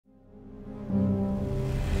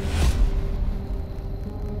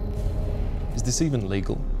Is this even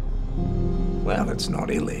legal? Well, it's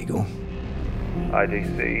not illegal.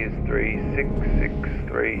 IDC is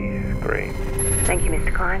 3663 green. Thank you,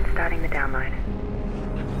 Mr. Klein. Starting the download.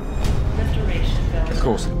 Of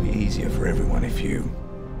course, it'll be easier for everyone if you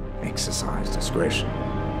exercise discretion.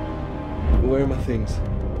 Where are my things?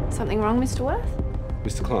 Something wrong, Mr. Worth?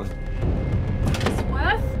 Mr. Klein. Mr.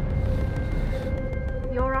 Worth?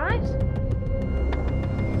 You all right?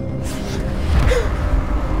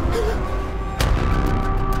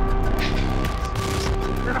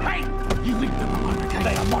 Hey! You leave them alone, okay?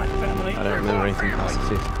 They are my family. I don't remember anything past the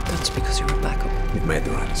 5th. That's because you're implacable. You've made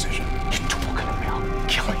the right decision. You're talking about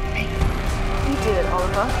killing me. You did it,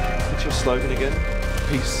 Oliver. What's your slogan again?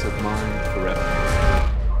 Peace of mind forever.